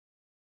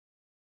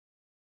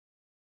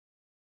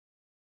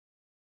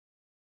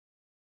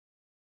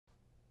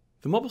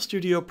The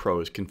MobileStudio Pro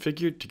is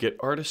configured to get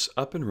artists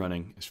up and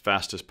running as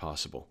fast as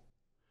possible.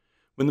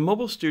 When the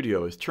Mobile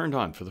Studio is turned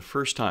on for the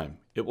first time,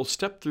 it will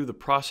step through the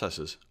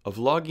processes of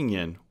logging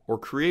in or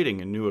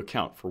creating a new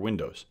account for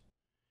Windows.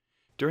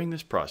 During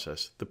this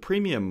process, the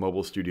premium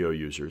Mobile Studio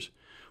users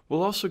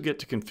will also get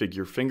to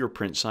configure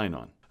fingerprint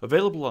sign-on,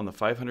 available on the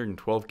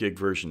 512 gig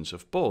versions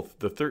of both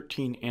the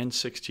 13 and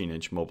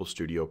 16-inch Mobile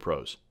Studio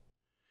Pros.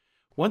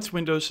 Once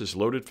Windows is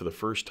loaded for the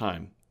first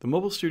time, the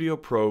Mobile Studio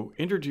Pro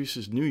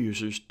introduces new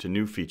users to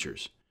new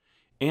features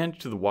and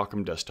to the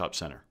Wacom Desktop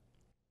Center.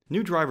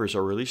 New drivers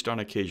are released on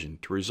occasion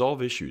to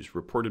resolve issues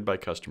reported by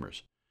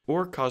customers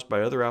or caused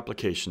by other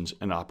applications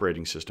and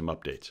operating system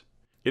updates.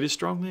 It is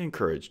strongly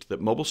encouraged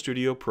that Mobile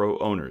Studio Pro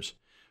owners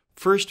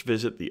first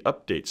visit the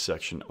Updates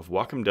section of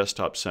Wacom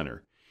Desktop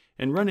Center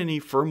and run any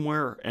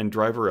firmware and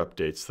driver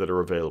updates that are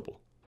available.